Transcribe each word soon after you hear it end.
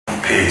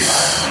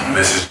Peace.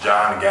 This is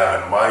John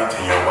Gavin White,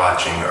 and you're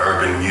watching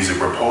Urban Music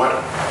Report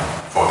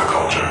for the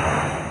culture.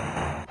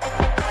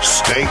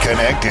 Stay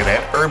connected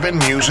at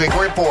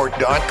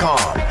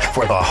urbanmusicreport.com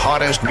for the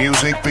hottest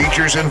music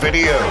features and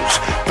videos,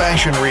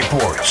 fashion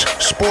reports,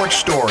 sports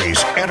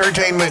stories,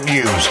 entertainment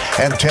news,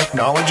 and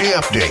technology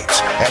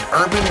updates at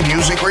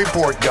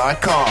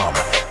urbanmusicreport.com.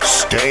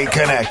 Stay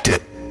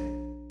connected.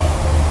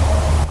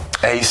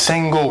 A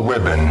single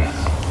ribbon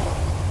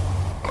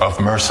of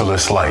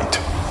merciless light.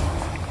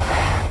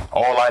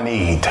 All I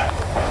need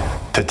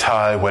to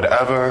tie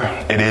whatever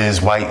it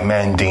is white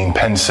men deem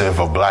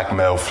pensive of black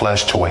male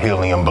flesh to a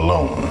helium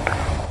balloon.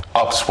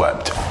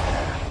 Upswept,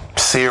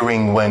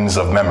 searing winds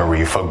of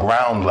memory for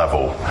ground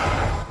level,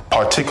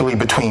 particularly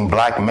between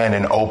black men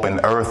and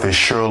open earth, is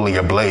surely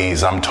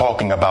ablaze. I'm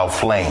talking about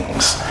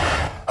flames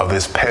of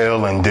this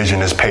pale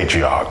indigenous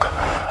patriarch,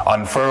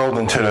 unfurled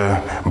into the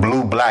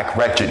blue-black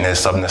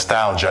wretchedness of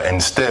nostalgia,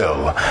 and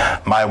still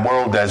my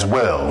world as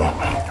will,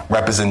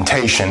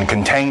 representation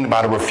contained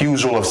by the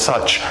refusal of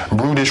such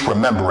brutish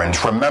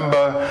remembrance.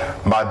 Remember,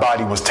 my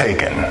body was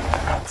taken,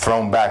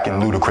 thrown back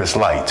in ludicrous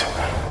light.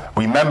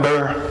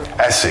 Remember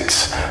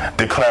Essex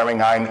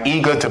declaring, I'm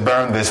eager to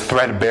burn this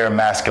threadbare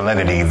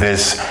masculinity,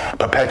 this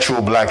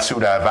perpetual black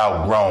suit I've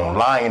outgrown.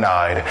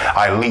 Lion-eyed,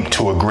 I leap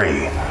to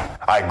agree.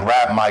 I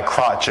grab my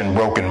crotch in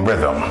broken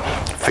rhythm,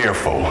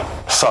 fearful,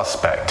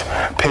 suspect,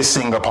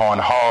 pissing upon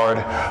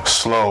hard,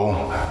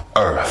 slow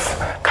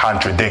earth,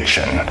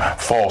 contradiction,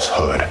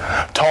 falsehood,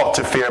 taught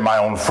to fear my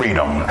own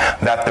freedom,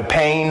 that the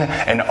pain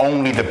and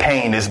only the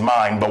pain is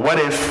mine. But what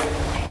if,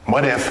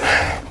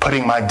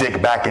 putting my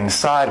dick back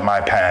inside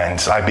my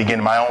pants, I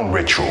begin my own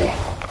ritual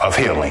of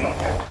healing,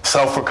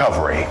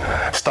 self-recovery,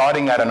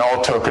 starting at an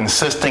altar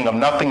consisting of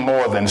nothing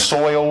more than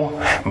soil,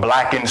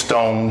 blackened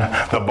stone,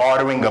 the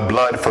bartering of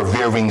blood for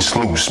veering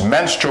sluice,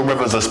 menstrual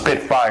rivers of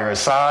spitfire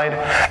aside,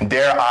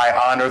 dare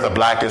I honor the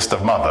blackest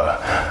of mother.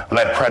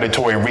 Let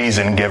predatory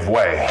reason give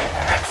way.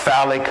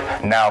 Phallic,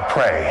 now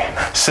pray.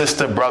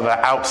 Sister, brother,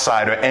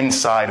 outsider,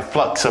 inside,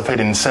 flux of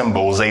hidden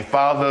symbols, a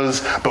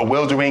father's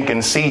bewildering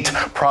conceit,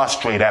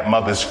 prostrate at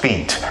mother's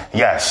feet.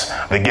 Yes,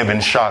 the given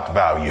shock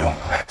value,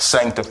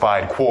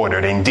 sanctified,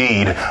 quartered.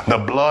 Indeed, the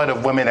blood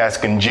of women has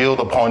congealed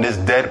upon this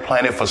dead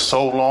planet for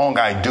so long,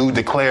 I do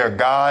declare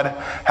God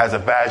has a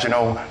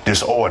vaginal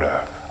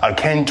disorder,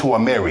 akin to a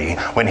Mary,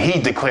 when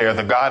he declared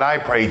the God I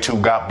pray to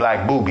got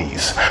black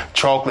boobies.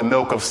 Chocolate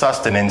milk of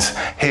sustenance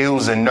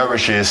heals and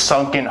nourishes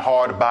sunken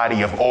hard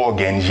body of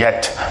organs,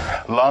 yet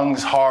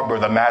lungs harbor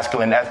the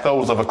masculine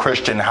ethos of a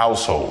Christian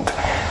household.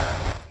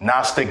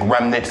 Gnostic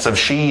remnants of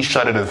she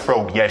shudder the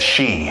throat, yet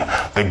she,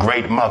 the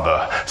great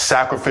mother,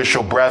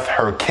 sacrificial breath,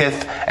 her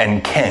kith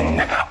and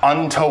kin,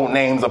 untold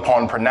names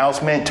upon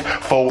pronouncement,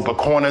 fold the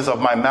corners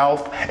of my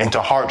mouth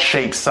into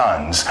heart-shaped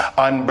suns,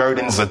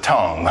 unburdens the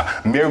tongue,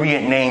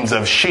 myriad names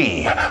of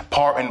she,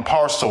 part and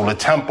parcel, the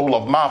temple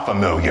of my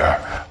familiar,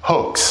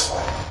 Hooks,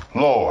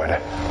 Lord,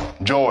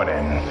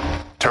 Jordan,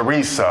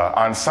 Teresa,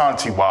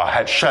 Ansantiwa,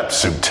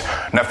 Hatshepsut,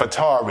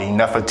 Nefertari,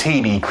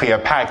 Nefertiti,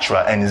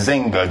 Cleopatra, and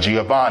Zinga,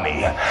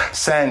 Giovanni,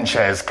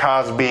 Sanchez,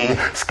 Cosby,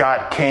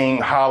 Scott King,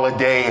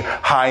 Holiday,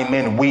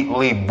 Hyman,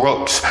 Wheatley,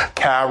 Brooks,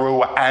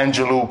 Carew,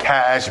 Angelou,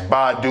 Cash,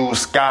 Badu,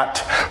 Scott,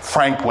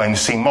 Franklin,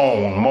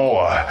 Simone,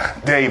 Moore,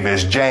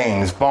 Davis,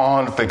 James,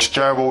 Vaughn,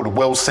 Fitzgerald,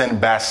 Wilson,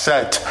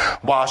 Bassett,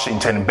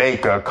 Washington,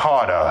 Baker,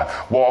 Carter,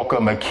 Walker,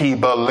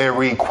 Makiba,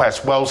 Leary,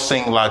 Quest,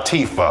 Welsing,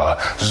 Latifah,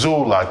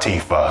 Zul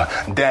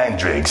Latifah,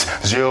 Dandridge,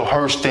 Jill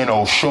Hurston,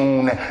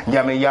 Oshun,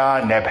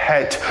 Yemiya,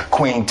 Nebhet,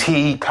 Queen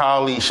T,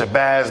 Kali,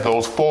 Shabazz,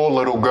 those four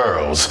little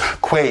girls,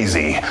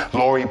 Quasi,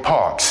 Lori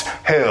Parks,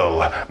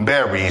 Hill,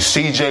 Berry,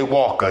 CJ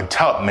Walker,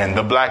 Tubman,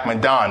 the Black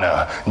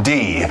Madonna,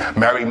 D,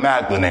 Mary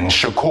Magdalene,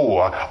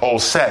 Shakur,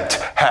 Osset,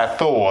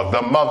 Hathor,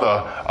 the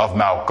mother of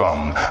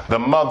Malcolm, the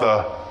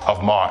mother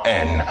of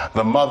Martin,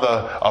 the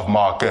mother of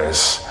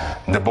Marcus,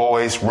 Du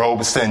Bois,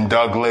 Robeson,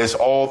 Douglas,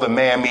 all the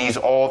mammies,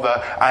 all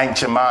the Aunt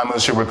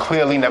Jemimas who will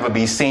clearly never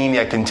be seen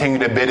yet continue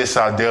to bid us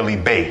our daily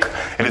bake.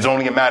 It is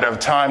only a matter of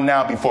time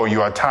now before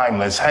you are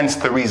timeless, hence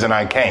the reason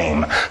I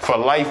came. For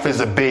life is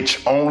a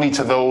bitch only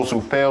to those who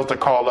fail to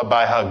call her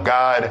by her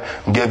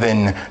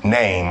God-given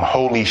name.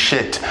 Holy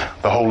shit,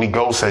 the Holy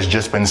Ghost has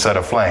just been set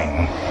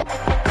aflame.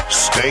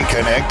 Stay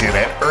connected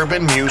at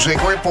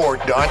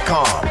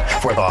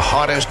urbanmusicreport.com for the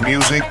hottest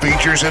music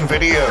features and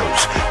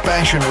videos,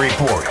 fashion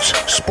reports,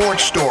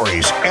 sports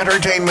stories,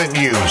 entertainment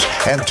news,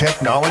 and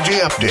technology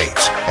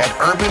updates at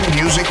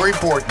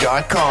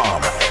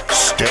urbanmusicreport.com.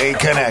 Stay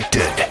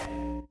connected.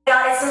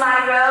 Y'all, it's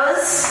Imani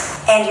Rose,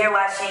 and you're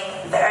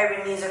watching the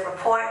Urban Music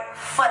Report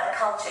for the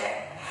culture.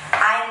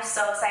 I am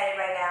so excited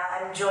right now.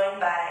 I'm joined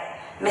by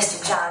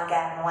Mr. John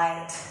Gavin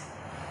White.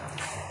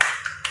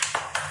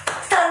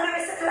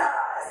 Thunderous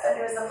applause.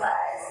 Thunderous applause.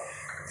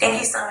 Thank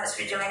you so much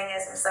for joining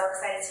us. I'm so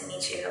excited to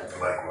meet you.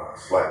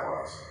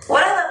 Likewise.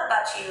 What I love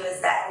about you is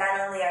that not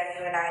only are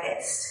you an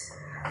artist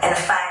and a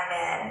fine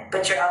man,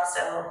 but you're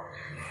also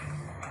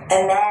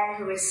a man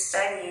who has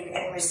studied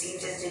and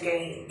received his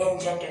degree in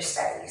gender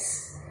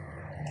studies.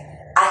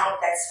 I think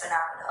that's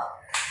phenomenal.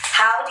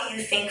 how do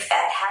you think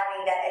that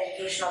having that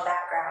educational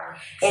background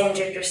in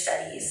gender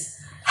studies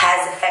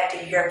has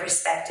affected your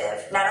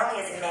perspective, not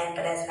only as a man,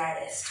 but as an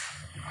artist?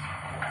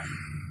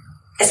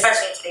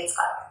 Especially in today's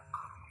climate.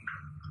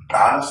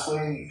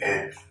 Honestly,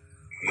 it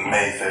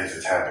made things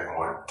a tad bit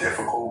more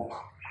difficult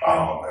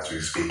as we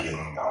were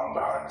speaking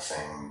behind the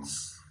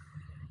scenes.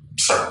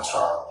 Certain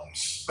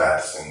terms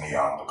that's in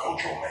the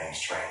cultural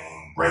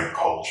mainstream, rape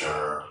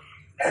culture,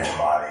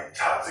 hegemonic,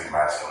 toxic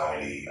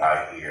masculinity.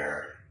 I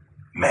hear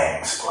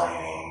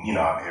mansplaining.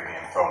 I'm here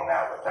being thrown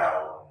out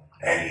without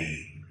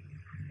any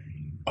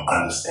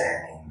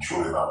understanding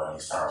truly about where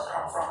these terms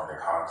come from in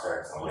the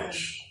context in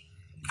which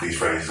these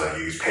phrases are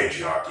used.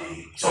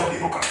 Patriarchy, so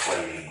people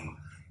conflating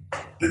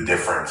the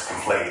difference,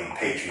 conflating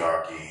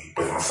patriarchy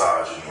with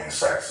misogyny and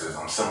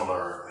sexism.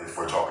 Similar if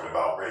we're talking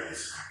about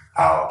race,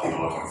 how people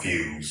are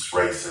confused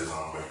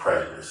racism with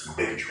prejudice and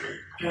bigotry.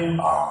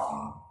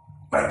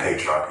 Like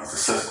patriarchy is a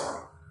system.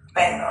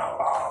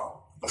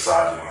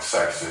 Misogyny and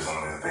sexism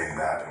is the thing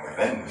that happen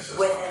within the system.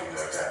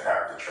 That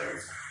character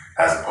traits,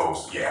 as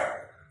opposed to,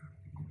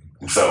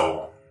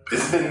 So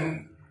it's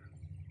been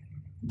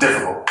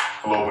difficult,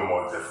 a little bit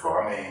more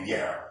difficult. I mean,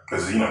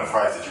 because the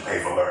price that you pay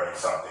for learning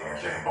something,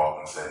 as Jane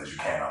Baldwin said, is you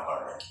cannot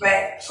learn it.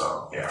 Right.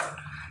 So,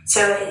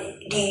 So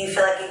do you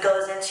feel like it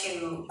goes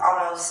into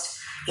almost,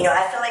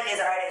 I feel like as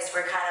artists,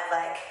 we're kind of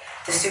like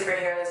the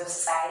superheroes of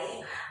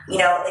society.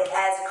 Like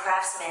as a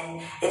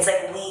craftsman, it's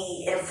like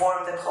we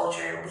inform the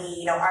culture.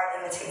 Art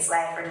imitates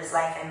life, or does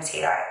life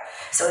imitate art?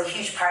 So a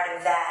huge part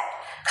of that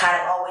kind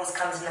of always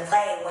comes into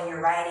play when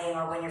you're writing,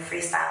 or when you're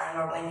freestyling,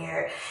 or when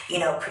you're,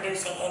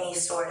 producing any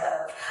sort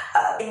of,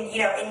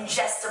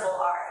 ingestible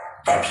art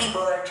that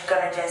people are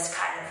going to just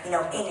kind of,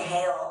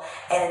 inhale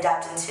and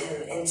adopt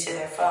into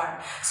their form.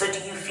 So do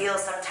you feel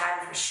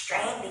sometimes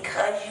restrained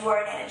because you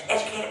are an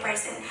educated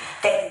person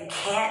that you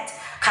can't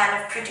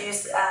kind of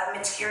produce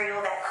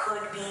material that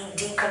could be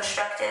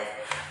deconstructive?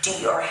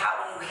 Or how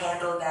do you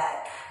handle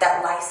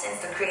that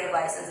license, the creative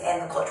license,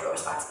 and the cultural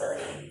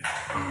responsibility?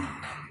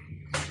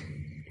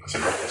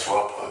 That's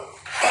well put.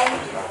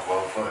 Thank you.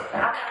 Well put.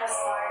 I'm kind of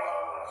smart.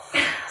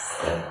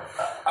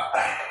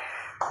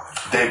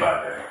 Day by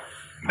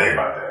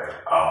day,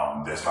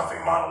 there's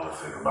nothing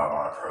monolithic about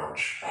my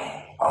approach.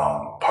 Right.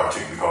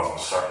 Particularly because on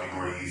certain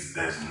degrees,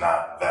 there's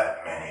not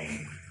that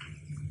many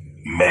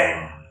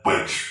men,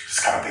 which is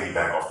kind of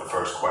piggyback off the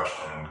first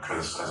question,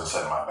 because as I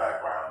said, my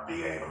background,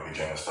 BA, limited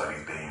gender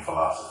studies, being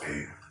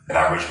philosophy, and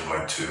I originally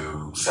went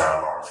to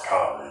Sarah Lawrence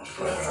College,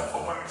 for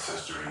women's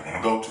history,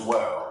 didn't go too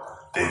well,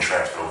 then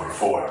transferred over to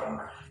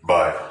Fordham.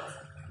 But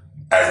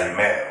as a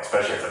male,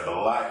 especially as a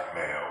black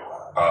male,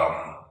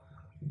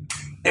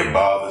 it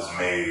bothers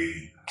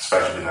me,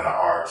 especially in the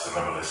arts.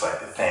 Remember, it's like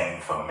the thing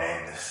for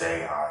men to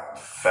say I'm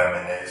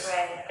feminist,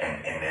 right.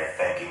 and they're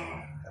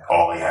thinking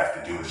all they have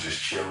to do is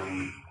just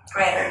cheerlead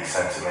any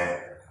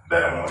sentiment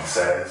that a woman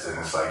says, and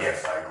it's like,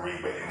 yes, I agree,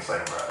 but it's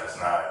like, bro, that's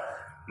not.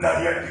 No,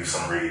 you got to do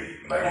some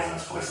reading, like it's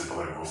explicit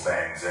political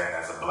things. And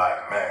as a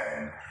black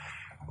man,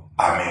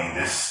 I mean,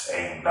 this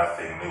ain't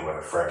nothing new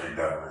with Frederick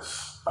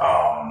Douglass.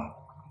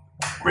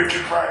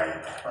 Richard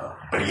Wright,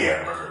 but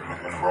remember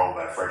when the role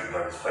that Frederick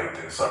Douglass played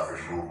in the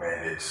suffrage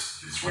movement,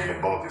 it's reading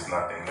a book, it's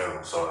nothing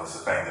new. So it's a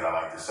thing that I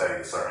like to say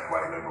to certain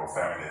white liberal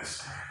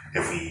feminists.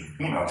 If we,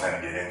 tend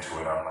to get into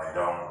it, I'm like,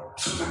 don't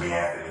Susan B.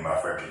 Anthony, my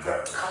Frederick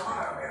Douglass. I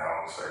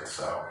don't say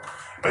so.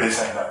 But this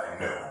ain't nothing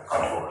new,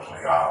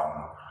 unfortunately.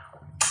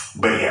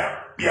 But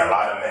a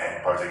lot of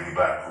men, particularly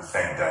black, who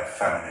think that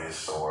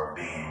feminists or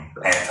being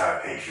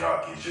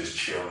anti-patriarchy is just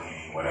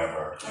cheerleading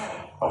whatever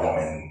a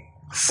woman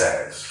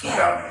says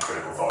without any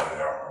critical thought of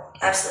their own.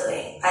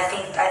 Absolutely. I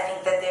think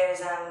that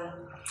there's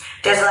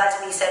a lot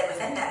to be said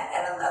within that,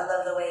 and I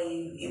love the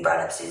way you brought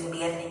up Susan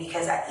B. Anthony,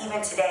 because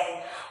even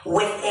today,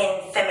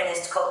 within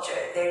feminist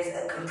culture, there's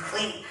a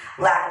complete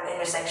lack of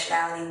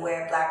intersectionality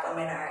where black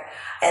women are,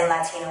 and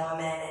Latino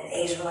women and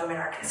Asian women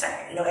are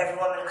concerned. Every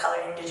woman of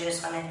color,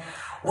 indigenous women,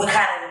 we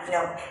kind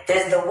of,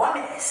 there's the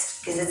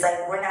womanist, because it's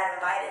like we're not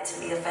invited to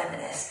be a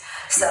feminist.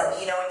 So, when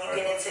you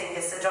get into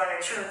your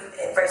Sojourner Truth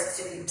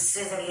versus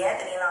Susan B.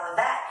 Anthony and all of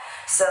that.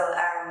 So,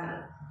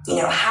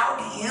 how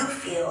do you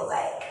feel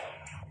like,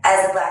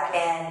 as a black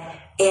man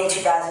in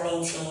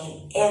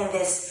 2018, in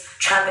this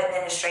Trump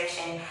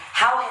administration,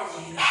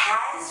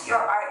 has your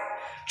art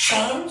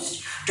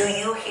changed? Do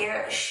you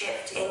hear a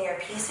shift in your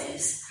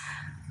pieces?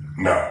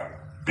 No,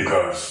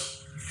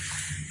 because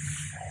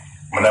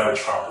whenever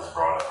Trump is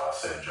brought up, I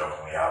said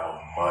jokingly, I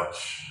would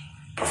much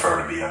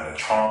prefer to be under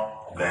Trump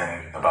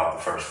than about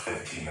the first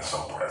 15 or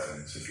so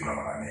presidents, if you know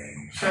what I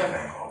mean.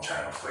 Something called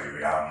chattel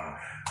slavery.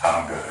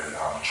 I'm good.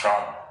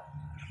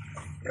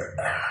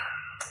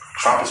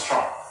 Trump is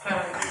Trump.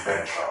 He's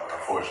been Trump.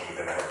 Unfortunately,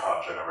 in the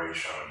hip-hop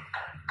generation,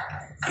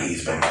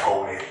 he's been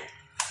quoted,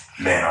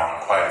 been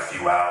on quite a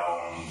few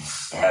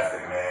albums.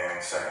 Method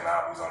Man, second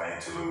album, he's on the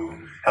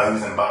interlude. Hell,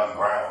 he's in Bobby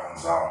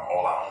Brown's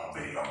All Our Own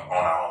video, On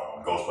Our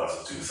Own,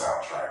 Ghostbusters 2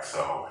 soundtrack.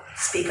 So,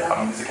 speak up.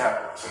 I mean, he's a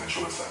capitalist in the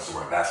truest sense of the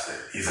word. That's it.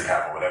 He's a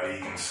capitalist. Whatever he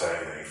can say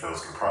that he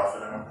feels can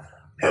profit him,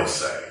 he'll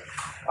say.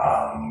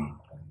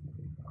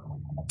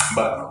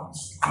 No,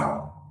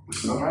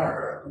 this is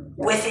America.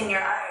 Within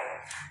your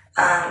art,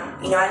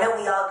 I know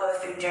we all go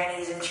through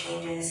journeys and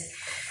changes.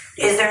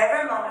 Is there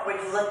ever a moment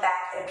where you look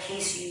back at a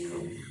piece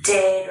you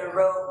did or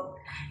wrote,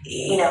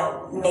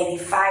 maybe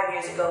 5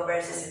 years ago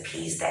versus a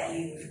piece that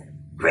you've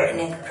written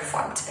and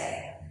performed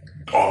today?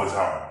 All the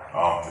time.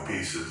 The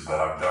pieces that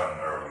I've done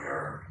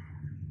earlier,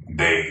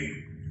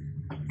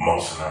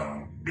 most of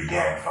them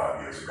began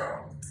 5 years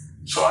ago.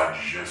 So I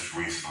just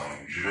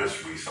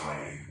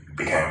recently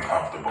became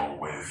comfortable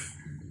with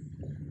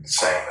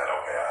saying that,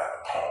 okay,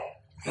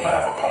 I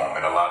have a poem,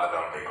 and a lot of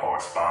them, they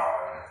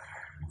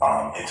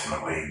correspond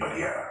intimately, but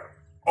yeah,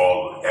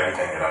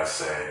 everything that I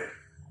said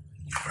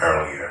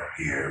earlier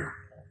here,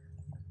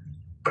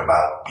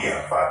 about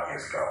 5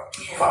 years ago,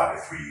 5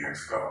 to 3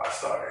 years ago, I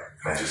started,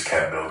 and I just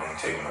kept building,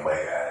 taking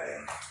away,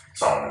 adding,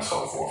 so on and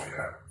so forth.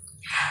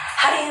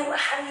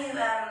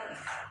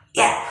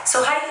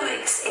 So how do you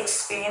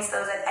experience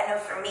those? I know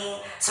for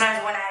me,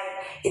 sometimes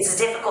it's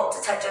difficult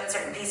to touch on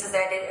certain pieces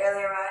that I did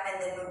earlier on,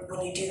 and then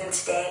when you do them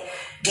today,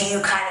 do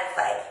you kind of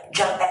like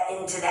jump back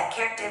into that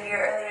character of your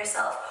earlier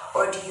self,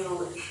 or do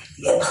you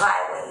apply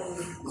what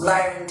you've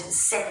learned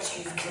since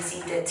you've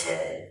conceived it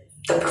to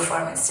the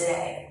performance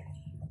today?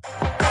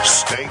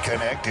 Stay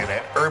connected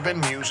at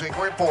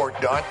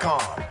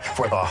urbanmusicreport.com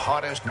for the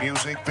hottest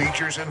music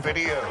features and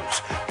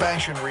videos,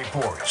 fashion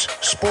reports,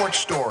 sports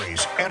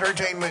stories,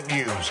 entertainment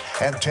news,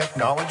 and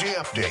technology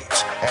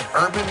updates at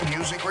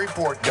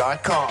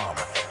urbanmusicreport.com.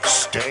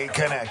 Stay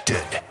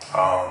connected.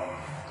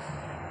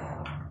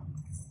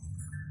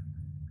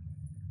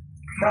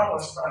 No,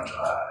 it's not.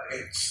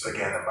 It's,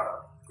 again,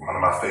 one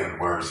of my favorite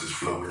words is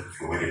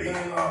fluidity.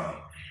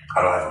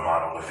 I don't have a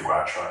monolithic,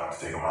 I try not to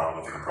take a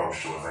monolithic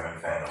approach towards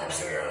anything.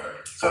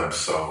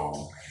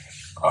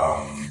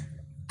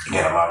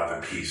 Again, a lot of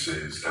the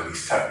pieces, at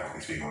least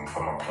technically speaking,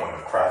 from a point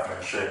of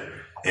craftsmanship,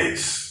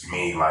 it's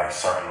me, like,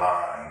 certain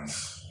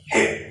lines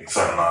hit,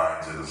 certain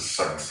lines, there's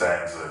certain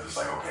stanzas, it's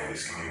like, okay,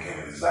 this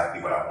communicated exactly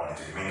what I wanted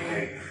to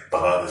communicate,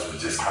 but others was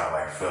just kind of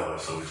like filler,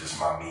 so it's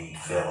just me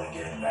feeling,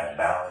 getting that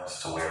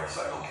balance to where it's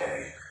like,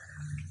 okay,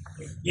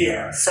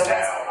 so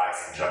now I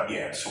can jump,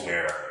 to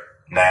where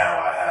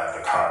now I have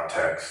the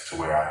context to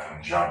where I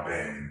can jump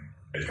in,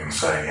 as you can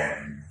say,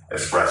 and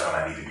express when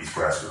I need to be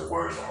expressed with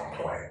words on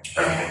point.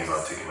 Everything is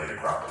articulated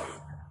properly.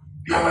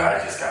 But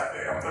I just got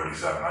there. I'm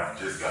 37. I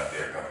just got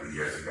there a couple of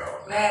years ago.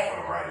 Right.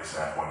 From a writer's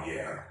standpoint,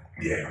 Yeah,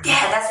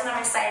 that's what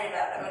I'm excited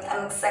about.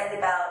 I'm excited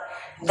about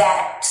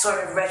that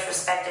sort of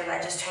retrospective.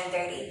 I just turned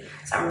 30,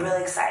 so I'm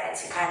really excited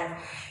to kind of,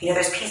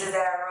 there's pieces that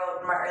I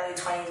wrote in my early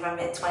 20s, my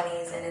mid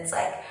 20s, and it's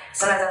like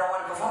sometimes I don't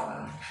want to perform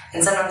them,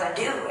 and sometimes I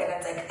do, and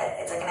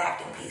it's like an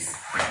acting piece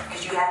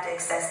because you have to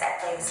access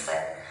that place.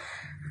 But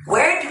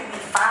where do we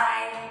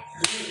find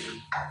you,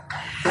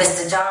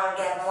 Mr. John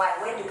Gavin White?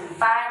 Where do we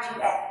find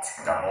you at?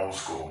 I'm old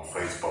school.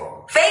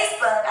 Facebook.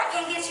 I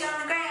can't get you on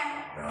the gram.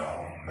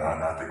 No,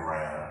 not the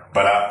gram.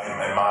 But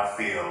in my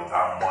field,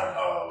 I'm one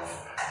of,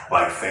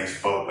 like,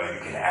 Facebook, where you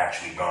can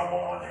actually go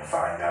on and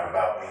find out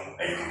about me,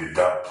 and you can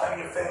deduct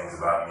plenty of things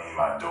about me,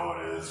 my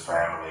daughter's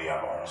family. I'm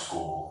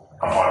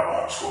part of a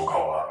homeschool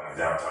co-op in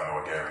the downtown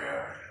Newark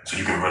area. So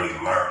you can really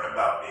learn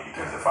about me,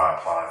 because if I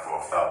apply for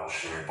a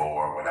fellowship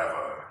or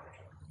whatever,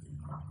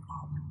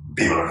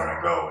 people are going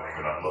to go and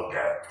they're going to look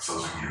at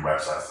social media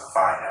websites to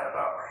find out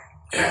about me.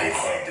 And they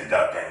can't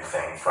deduct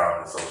anything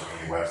from the social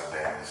media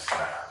website.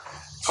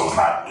 So it's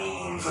not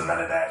memes or none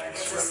of that.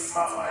 It's really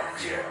my life.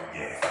 Yeah.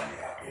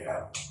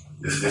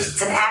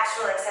 It's an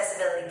actual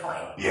accessibility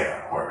point.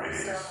 Yeah, where it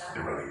is.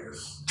 It really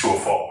is. To a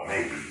fault,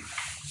 maybe.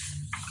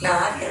 No,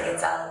 I think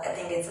it's a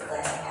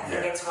blessing. I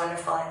think it's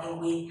wonderful. I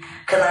think we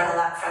could learn a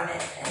lot from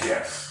it.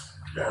 Yes.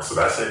 Yeah, so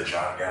that's it,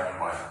 John Gavin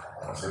White.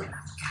 That's it.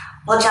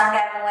 Well, John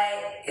Gavin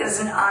White, it was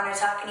an honor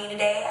talking to you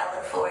today. I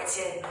look forward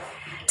to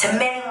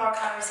many more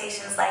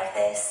conversations like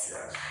this.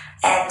 Yes.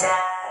 And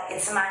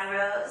it's Imani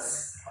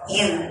Rose.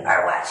 You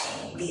are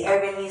watching the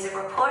Urban Music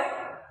Report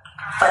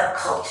for the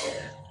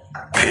culture.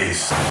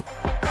 Peace.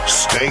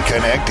 Stay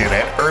connected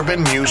at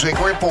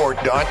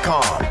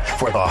urbanmusicreport.com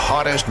for the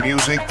hottest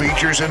music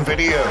features and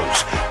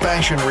videos,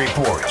 fashion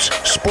reports,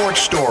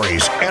 sports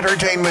stories,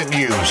 entertainment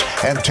news,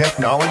 and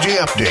technology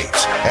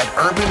updates at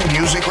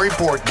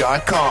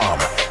urbanmusicreport.com.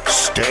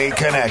 Stay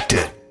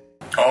connected.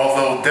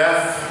 Although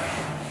death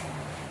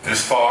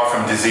is far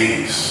from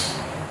disease,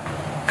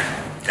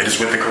 it is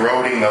with the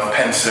corroding of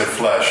pensive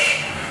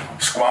flesh,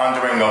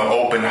 squandering of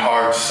open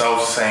hearts,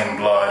 self-same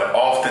blood.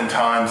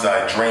 Oftentimes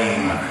I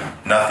dream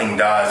nothing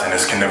dies in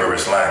this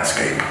carnivorous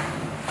landscape.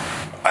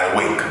 I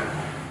wake,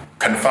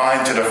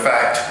 confined to the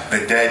fact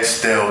the dead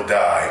still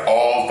die,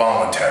 all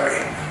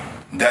voluntary.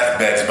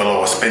 Deathbeds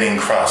below a spinning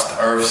crust,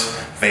 Earth's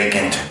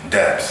vacant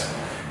depths.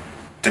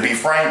 To be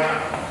frank,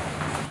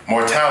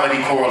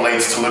 mortality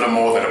correlates to little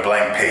more than a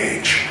blank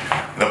page.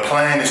 The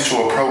plan is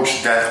to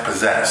approach death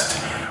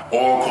possessed,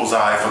 oracle's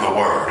eye for the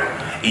word,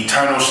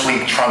 eternal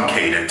sleep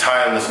truncated,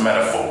 tireless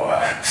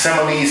metaphor,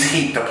 similes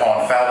heaped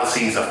upon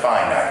fallacies of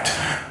finite,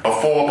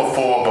 before,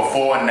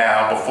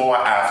 now, before,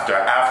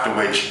 after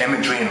which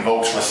imagery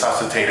invokes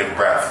resuscitative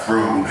breath.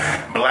 Through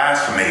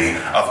blasphemy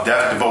of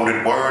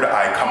death-devoted word,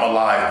 I come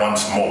alive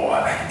once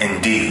more.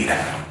 Indeed,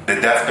 the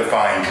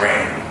death-defying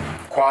dream.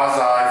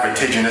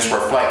 Quasi-vertiginous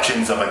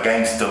reflections of a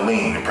gangster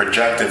lean,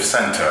 projective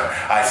center.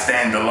 I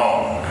stand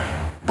alone,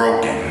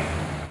 broken,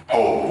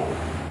 whole,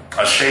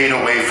 a shade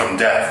away from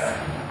death.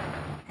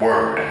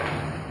 Word,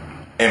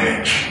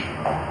 image,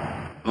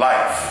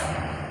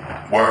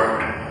 life,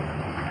 word,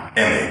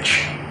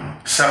 image,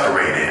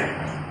 separated,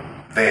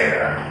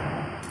 there,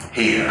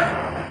 here,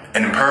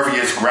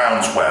 impervious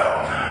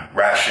groundswell,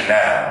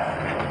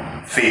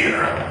 rationale,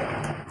 fear,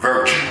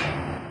 virtue,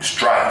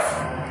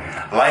 strife.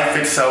 Life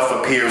itself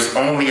appears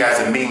only as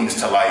a means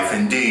to life.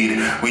 Indeed,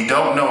 we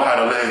don't know how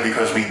to live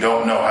because we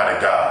don't know how to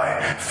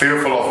die.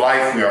 Fearful of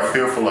life, we are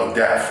fearful of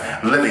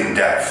death. Living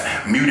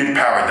death, muted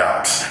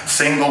paradox,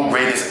 single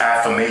greatest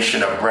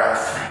affirmation of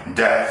breath.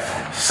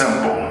 Death,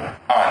 simple,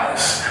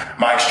 honest.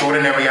 My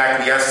extraordinary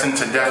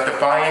acquiescence to death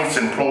defiance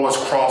implores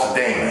Cross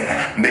Damon,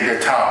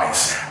 Nigger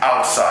Thomas,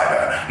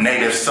 outsider,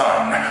 native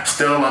son,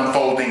 still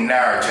unfolding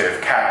narrative,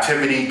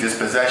 captivity,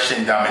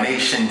 dispossession,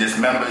 domination,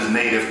 dismembers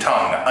native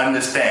tongue.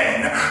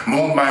 Understand,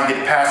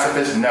 moon-minded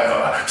pacifist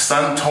never,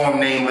 sun-torn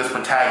nameless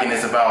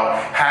protagonist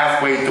about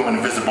halfway through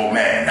invisible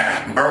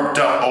man, burnt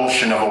up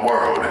ocean of a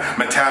world,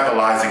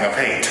 metabolizing of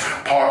hate,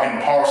 part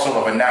and parcel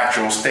of a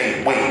natural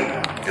state. Wait,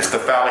 it's the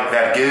phallic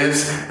that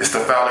gives, it's the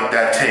phallic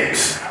that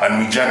takes,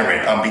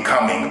 unregenerate,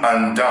 unbecoming,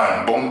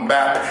 undone, boom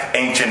bap,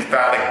 ancient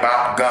phallic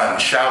bop gun,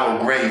 shallow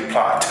grave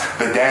plot,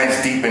 the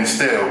dance deep and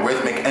still,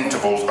 rhythmic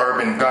intervals,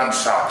 urban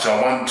gunshots, a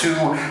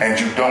 1-2, and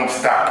you don't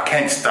stop,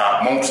 can't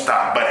stop, won't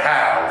stop, but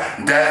how?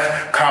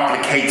 Death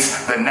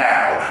complicates the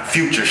now,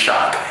 future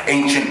shock,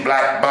 ancient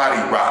black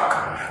body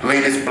rock,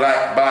 latest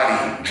black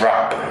body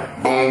drop,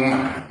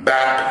 boom,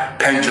 bap,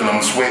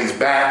 pendulum sways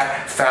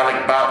back,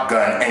 phallic bop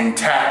gun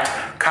intact,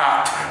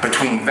 cocked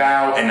between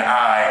thou and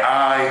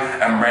I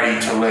am ready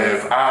to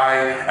live, I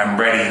am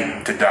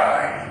ready to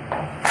die.